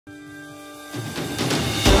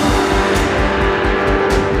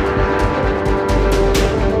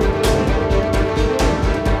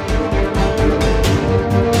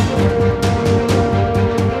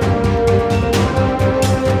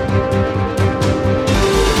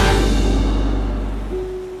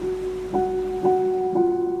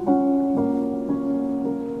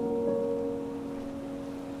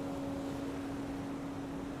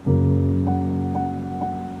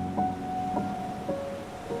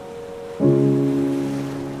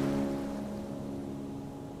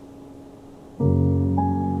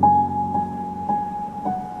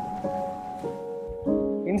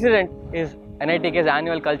Incident is NITK's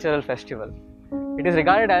annual cultural festival. It is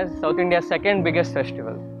regarded as South India's second biggest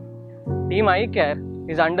festival. Team Eye Care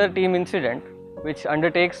is under Team Incident, which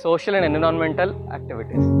undertakes social and environmental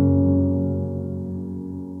activities.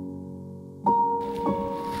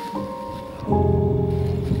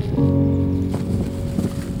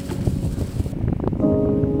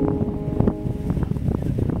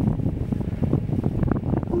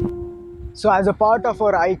 So as a part of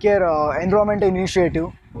our eye care environmental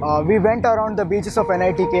initiative, we went around the beaches of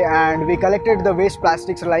NITK and we collected the waste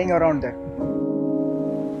plastics lying around there.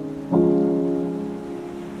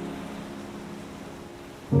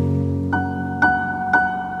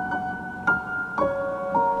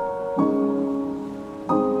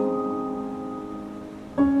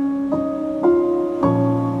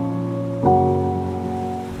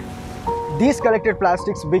 These collected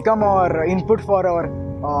plastics become our input for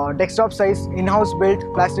our desktop size in-house built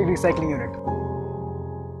plastic recycling unit.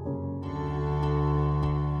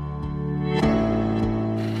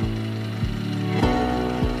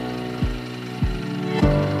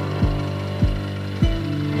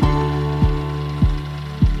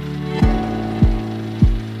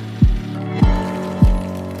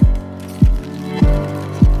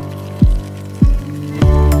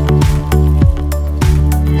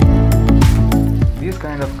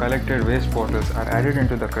 Collected waste bottles are added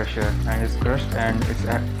into the crusher and is crushed, and it's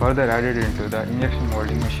further added into the injection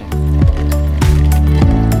molding machine.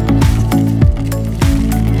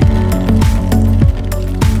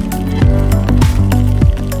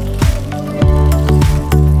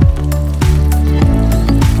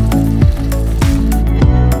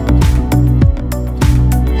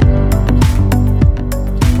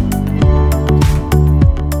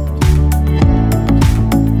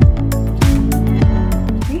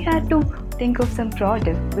 Think of some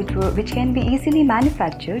product which can be easily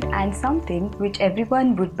manufactured and something which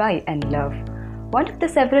everyone would buy and love. One of the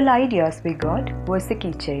several ideas we got was the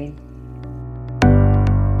keychain.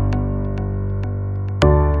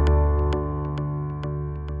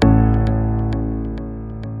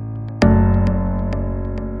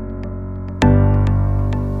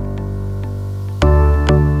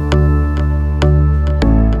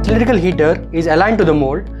 Cylindrical heater is aligned to the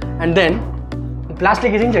mold and then the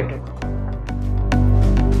plastic is injected.